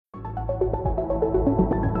Hello,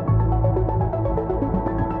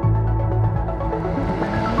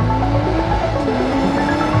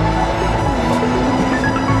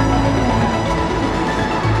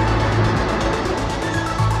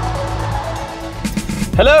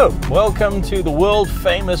 welcome to the world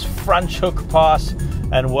famous front hook pass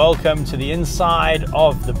and welcome to the inside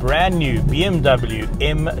of the brand new BMW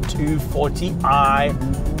M240i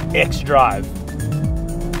xDrive.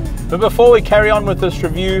 But before we carry on with this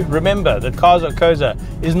review, remember that Cars.co.za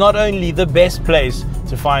is not only the best place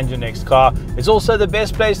to find your next car, it's also the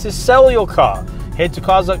best place to sell your car. Head to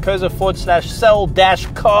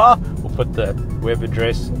Cars.co.za/sell-car. We'll put the web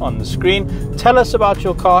address on the screen. Tell us about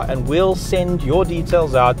your car and we'll send your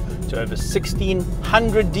details out to over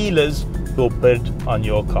 1,600 dealers who'll bid on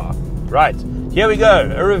your car. Right, here we go,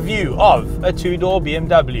 a review of a two-door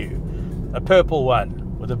BMW. A purple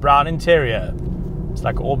one with a brown interior. It's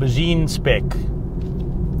like aubergine spec.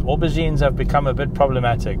 Aubergines have become a bit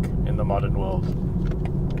problematic in the modern world.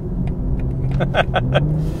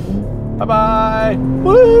 Bye-bye.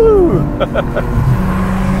 Woo!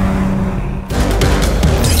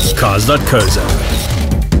 Cars.co.za.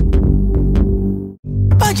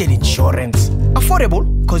 Budget insurance. Affordable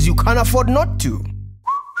because you can't afford not to.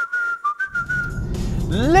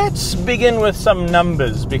 Let's begin with some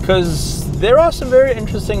numbers because there are some very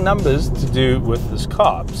interesting numbers to do with this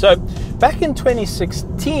car. So back in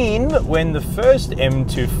 2016, when the first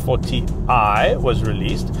M240i was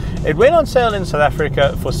released, it went on sale in South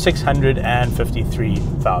Africa for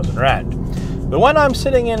 653,000 Rand. The one I'm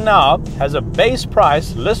sitting in now has a base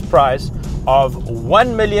price, list price, of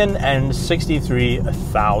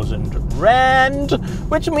 1,063,000 Rand,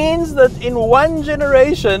 which means that in one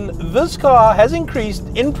generation, this car has increased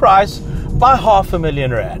in price by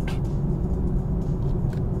 500,000 Rand.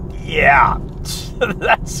 Yeah,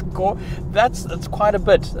 that's quite a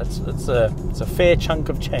bit. It's a fair chunk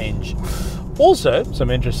of change. Also, some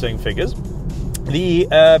interesting figures. The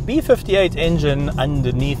B58 engine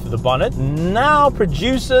underneath the bonnet now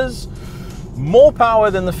produces more power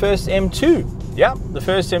than the first M2. Yeah, the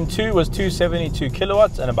first M2 was 272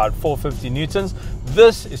 kilowatts and about 450 newtons.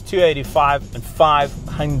 This is 285 and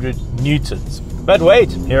 500 newtons. But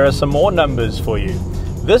wait, here are some more numbers for you.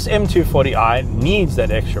 This M240i needs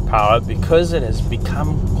that extra power because it has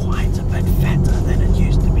become quite a bit fatter than it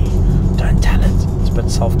used to be. Don't tell it, it's a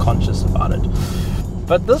bit self-conscious about it.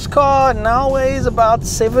 But this car now weighs about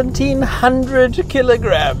 1,700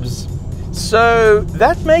 kilograms. So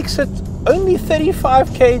that makes it only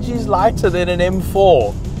 35 kgs lighter than an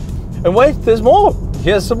M4. And wait, there's more.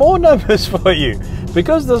 Here's some more numbers for you.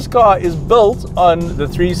 Because this car is built on the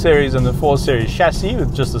 3 Series and the 4 Series chassis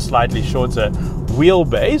with just a slightly shorter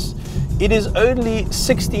wheelbase, it is only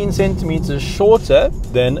 16 centimeters shorter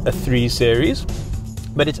than a 3 Series,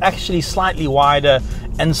 but it's actually slightly wider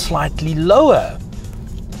and slightly lower.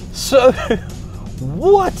 So,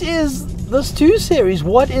 what is this 2 Series?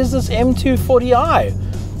 What is this M240i?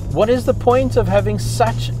 What is the point of having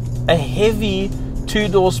such a heavy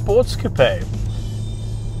two-door sports coupe?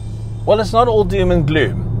 Well, it's not all doom and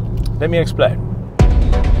gloom. Let me explain.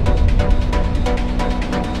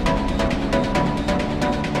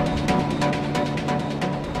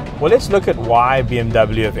 Well, let's look at why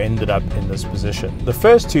BMW have ended up in this position. The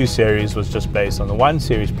first 2 Series was just based on the 1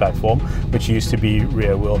 Series platform, which used to be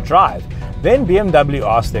rear-wheel drive. Then BMW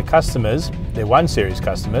asked their customers, their 1 Series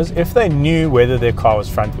customers, if they knew whether their car was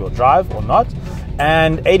front-wheel drive or not,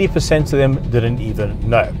 and 80% of them didn't even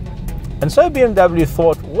know. And so BMW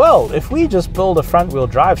thought, well, if we just build a front-wheel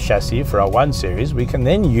drive chassis for our 1 Series, we can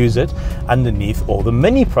then use it underneath all the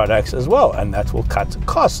Mini products as well, and that will cut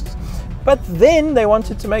costs. But then they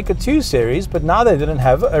wanted to make a 2 Series, but now they didn't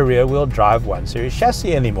have a rear-wheel drive 1 Series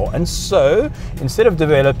chassis anymore. And so, instead of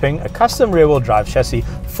developing a custom rear-wheel drive chassis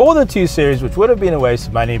for the 2 Series, which would have been a waste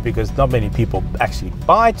of money because not many people actually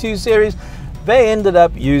buy 2 Series, they ended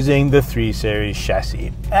up using the 3 Series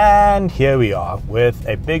chassis. And here we are with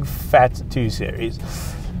a big fat 2 Series.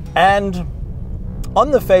 And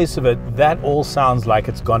on the face of it, that all sounds like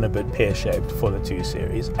it's gone a bit pear-shaped for the 2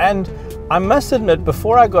 Series. And I must admit,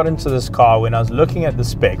 before I got into this car, when I was looking at the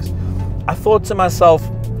specs, I thought to myself,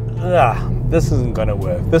 this isn't going to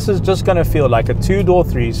work. This is just going to feel like a 2-door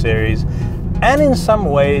 3 Series. And in some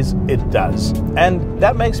ways, it does. And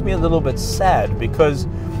that makes me a little bit sad because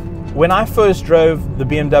when I first drove the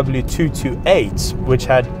BMW 228, which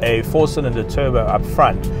had a 4-cylinder turbo up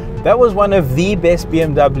front, that was one of the best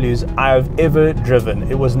BMWs I've ever driven.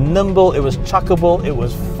 It was nimble, it was chuckable, it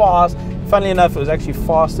was fast. Funnily enough, it was actually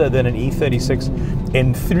faster than an E36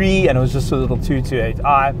 M3, and it was just a little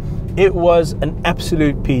 228i. It was an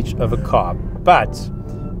absolute peach of a car. But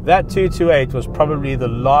that 228 was probably the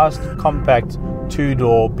last compact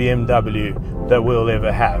two-door BMW that we'll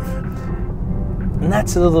ever have. And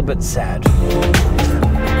that's a little bit sad.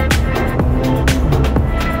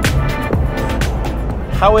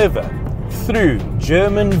 However, through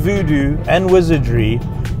German voodoo and wizardry,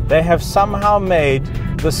 they have somehow made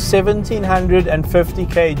the 1750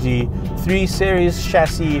 kg 3 Series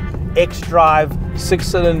chassis, xDrive,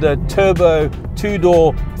 6-cylinder, turbo,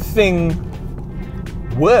 two-door thing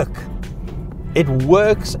work. It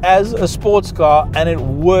works as a sports car and it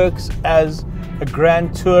works as a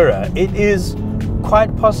Grand Tourer. It is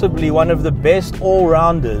quite possibly one of the best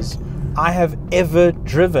all-rounders I have ever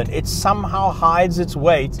driven. It somehow hides its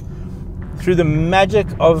weight through the magic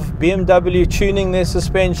of BMW tuning their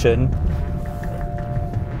suspension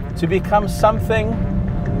to become something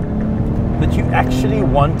that you actually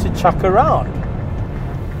want to chuck around.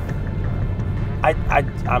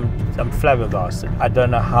 I'm flabbergasted. I don't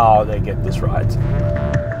know how they get this right.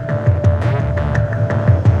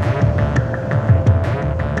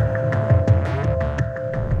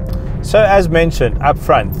 So as mentioned up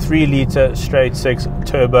front, 3-litre straight 6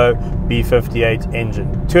 turbo B58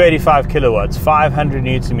 engine, 285 kilowatts, 500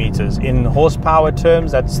 newton meters. In horsepower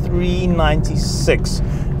terms, that's 396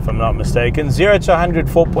 if I'm not mistaken. 0 to 100,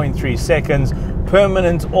 4.3 seconds.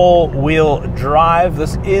 Permanent all-wheel drive.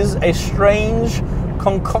 This is a strange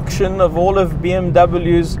concoction of all of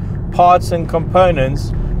BMW's parts and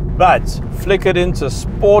components, but flick it into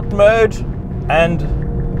sport mode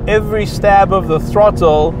and every stab of the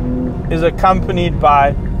throttle is accompanied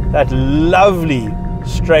by that lovely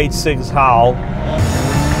straight 6 howl.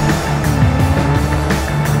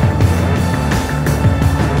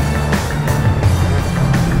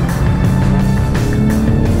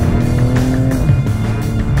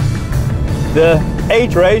 The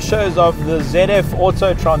 8 ratios of the ZF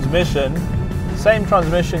auto transmission, same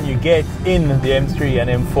transmission you get in the M3 and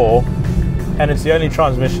M4, and it's the only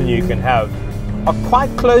transmission you can have, are quite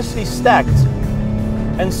closely stacked.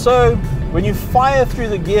 And so when you fire through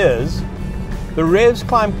the gears, the revs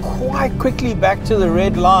climb quite quickly back to the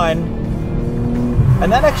red line,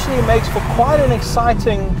 and that actually makes for quite an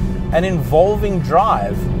exciting and involving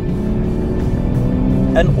drive.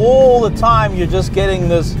 And all the time you're just getting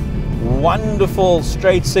this wonderful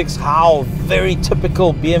straight 6 howl, very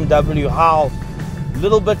typical BMW howl,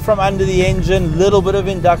 little bit from under the engine, little bit of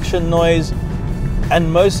induction noise,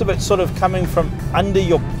 and most of it sort of coming from under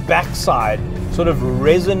your backside, sort of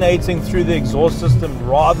resonating through the exhaust system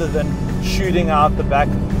rather than shooting out the back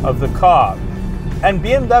of the car. And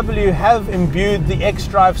BMW have imbued the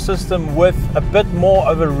xDrive system with a bit more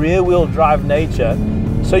of a rear-wheel drive nature,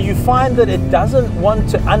 so you find that it doesn't want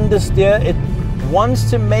to understeer, it wants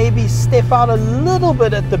to maybe step out a little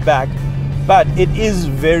bit at the back, but it is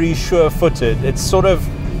very sure-footed. It sort of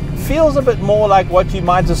feels a bit more like what you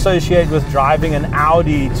might associate with driving an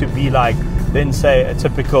Audi to be like than say a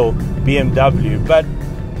typical BMW. But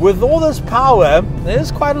with all this power,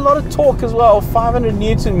 there's quite a lot of torque as well, 500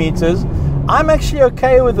 Newton meters. I'm actually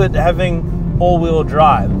okay with it having all-wheel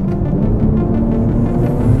drive.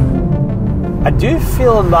 I do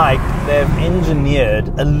feel like they've engineered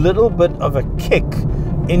a little bit of a kick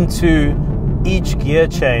into each gear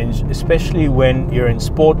change, especially when you're in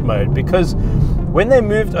sport mode, because when they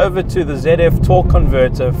moved over to the ZF torque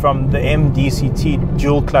converter from the M-DCT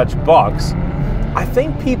dual clutch box, I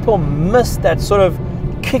think people missed that sort of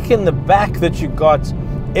kick in the back that you got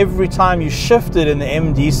every time you shifted in the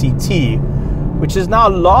M-DCT, which is now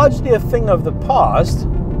largely a thing of the past,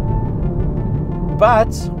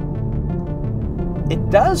 but it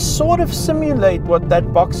does sort of simulate what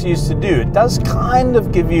that box used to do. It does kind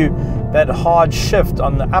of give you that hard shift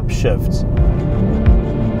on the upshift.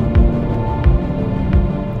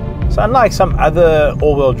 So unlike some other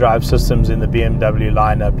all-wheel drive systems in the BMW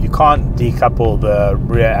lineup, you can't decouple the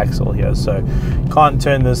rear axle here, so you can't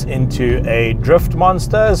turn this into a drift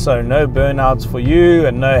monster, so no burnouts for you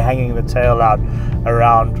and no hanging the tail out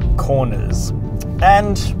around corners.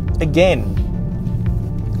 And again,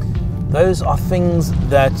 those are things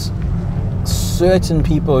that certain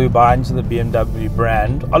people who buy into the BMW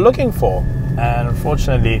brand are looking for, and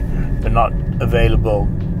unfortunately they're not available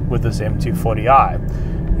with this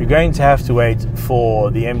M240i. You're going to have to wait for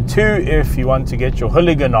the M2 if you want to get your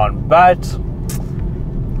hooligan on, but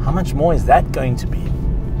how much more is that going to be?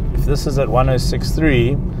 If this is at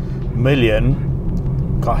 106.3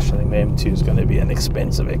 million, gosh, I think the M2 is going to be an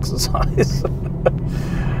expensive exercise.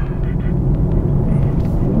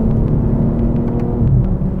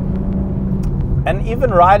 And even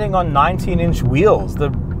riding on 19-inch wheels, the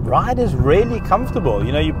ride is really comfortable.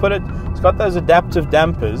 You know, you put it, it's got those adaptive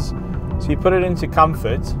dampers, So you put it into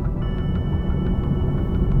comfort,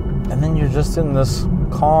 and then you're just in this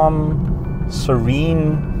calm,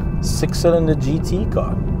 serene 6-cylinder GT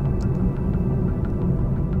car.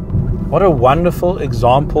 What a wonderful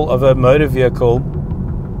example of a motor vehicle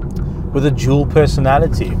with a dual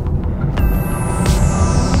personality.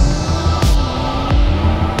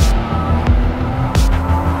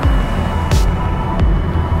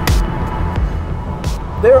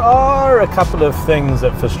 There are a couple of things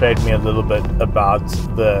that frustrate me a little bit about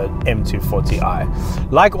the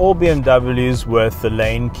M240i. Like all BMWs with the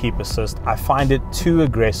lane keep assist, I find it too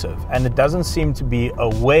aggressive, and it doesn't seem to be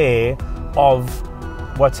aware of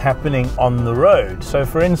what's happening on the road. So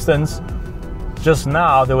for instance, just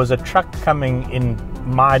now there was a truck coming in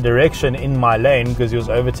my direction in my lane because he was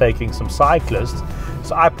overtaking some cyclists.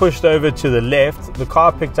 So I pushed over to the left, the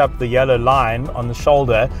car picked up the yellow line on the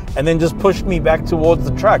shoulder and then just pushed me back towards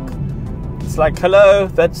the truck. It's like, hello,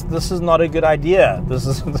 this is not a good idea. This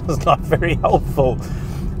is not very helpful.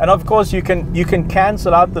 And of course you can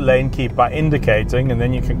cancel out the lane keep by indicating, and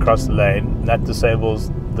then you can cross the lane. That disables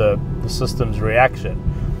the system's reaction.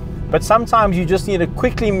 But sometimes you just need to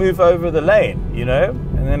quickly move over the lane, you know,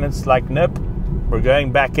 and then it's like, nope, we're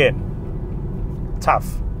going back in.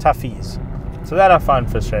 Toughies. So that I find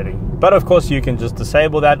frustrating. But of course you can just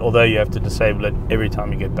disable that, although you have to disable it every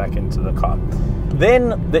time you get back into the car.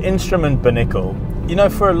 Then the instrument binnacle. You know,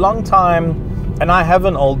 for a long time, and I have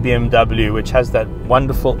an old BMW which has that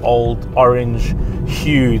wonderful old orange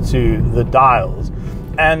hue to the dials.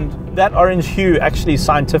 And that orange hue actually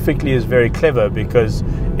scientifically is very clever because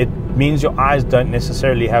it means your eyes don't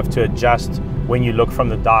necessarily have to adjust when you look from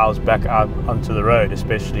the dials back out onto the road,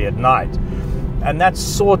 especially at night. And that's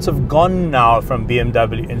sort of gone now from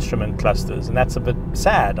BMW instrument clusters, and that's a bit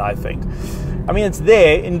sad, I think. I mean, it's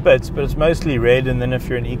there in bits, but it's mostly red, and then if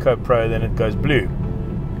you're an Eco Pro, then it goes blue.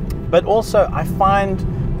 But also, I find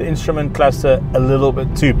the instrument cluster a little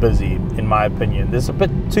bit too busy, in my opinion. There's a bit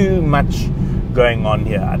too much going on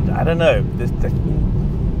here. I don't know.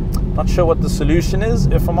 Not sure what the solution is,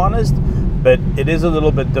 if I'm honest, but it is a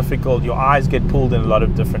little bit difficult. Your eyes get pulled in a lot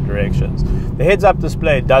of different directions. The heads-up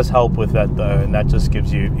display does help with that though, and that just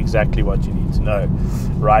gives you exactly what you need to know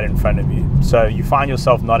right in front of you. So you find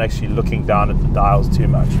yourself not actually looking down at the dials too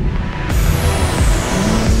much.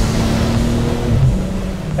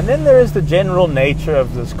 And then there is the general nature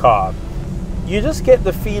of this car. You just get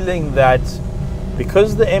the feeling that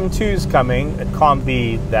because the M2 is coming, it can't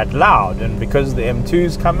be that loud, and because the M2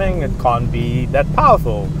 is coming, it can't be that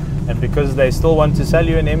powerful. And because they still want to sell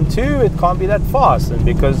you an M2, it can't be that fast. And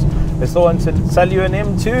because they still want to sell you an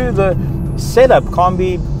M2, the setup can't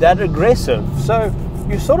be that aggressive. So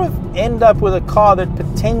you sort of end up with a car that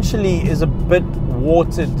potentially is a bit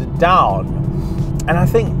watered down. And I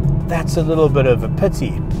think that's a little bit of a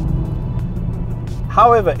pity.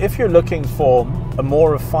 However, if you're looking for a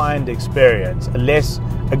more refined experience, a less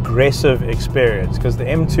aggressive experience, because the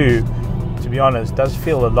M2, to be honest, does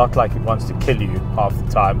feel a lot like it wants to kill you half the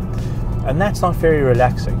time, and that's not very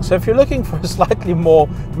relaxing. So if you're looking for a slightly more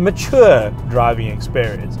mature driving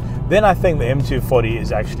experience, then I think the M240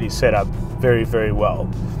 is actually set up very, very well.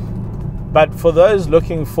 But for those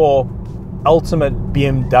looking for ultimate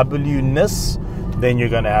BMW-ness, then you're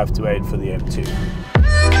going to have to wait for the M2.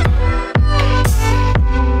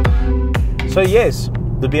 So yes,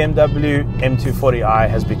 the BMW M240i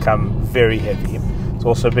has become very heavy. It's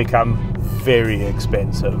also become very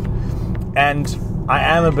expensive. And I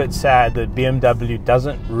am a bit sad that BMW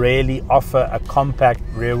doesn't really offer a compact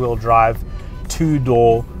rear-wheel drive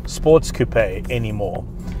 2-door sports coupe anymore.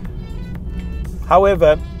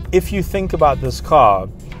 However, if you think about this car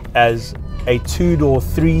as a 2-door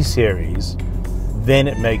 3 Series, then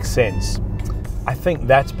it makes sense. I think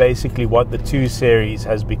that's basically what the 2 Series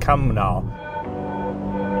has become now.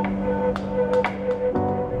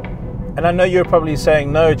 And I know you're probably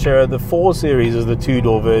saying, no, Chera, the 4 Series is the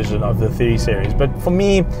 2-door version of the 3 Series. But for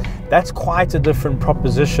me, that's quite a different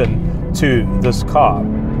proposition to this car.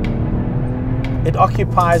 It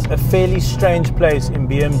occupies a fairly strange place in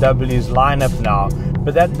BMW's lineup now,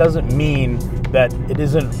 but that doesn't mean that it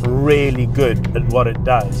isn't really good at what it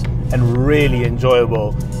does and really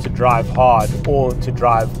enjoyable to drive hard or to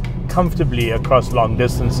drive comfortably across long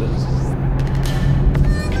distances.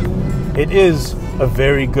 It is a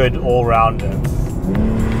very good all-rounder.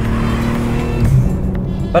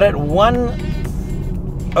 But at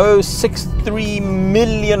 1,063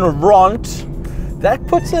 million rand, that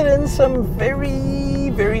puts it in some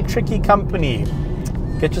very, very tricky company.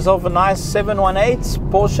 Get yourself a nice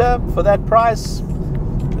 718 Porsche for that price.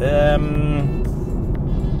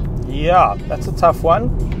 Yeah, that's a tough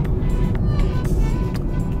one.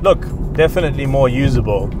 Look, definitely more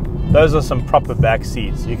usable. Those are some proper back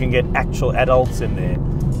seats. You can get actual adults in there.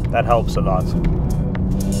 That helps a lot.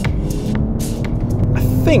 I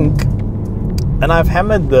think, and I've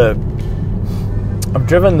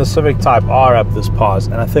driven the Civic Type R up this pass,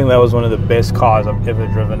 and I think that was one of the best cars I've ever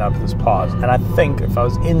driven up this pass. And I think if I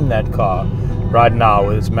was in that car right now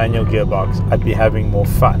with its manual gearbox, I'd be having more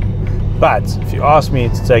fun. But if you ask me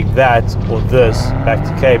to take that or this back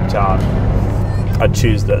to Cape Town, I'd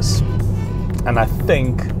choose this. And I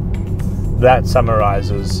think that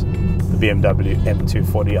summarizes the BMW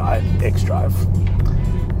M240i xDrive.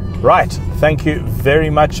 Right, thank you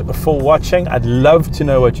very much for watching. I'd love to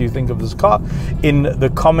know what you think of this car in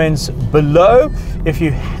the comments below. If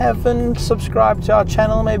you haven't subscribed to our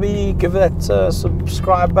channel, maybe give that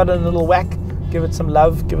subscribe button a little whack, give it some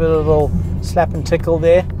love, give it a little slap and tickle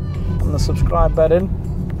there on the subscribe button,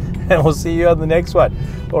 and we'll see you on the next one.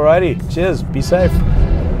 Alrighty, cheers, be safe.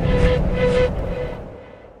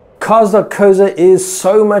 Cars.co.za is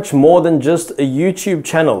so much more than just a YouTube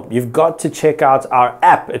channel. You've got to check out our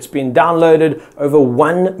app. It's been downloaded over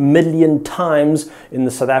 1 million times in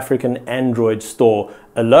the South African Android store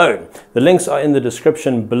alone. The links are in the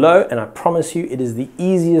description below, and I promise you it is the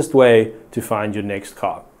easiest way to find your next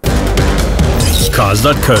car.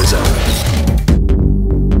 Cars.co.za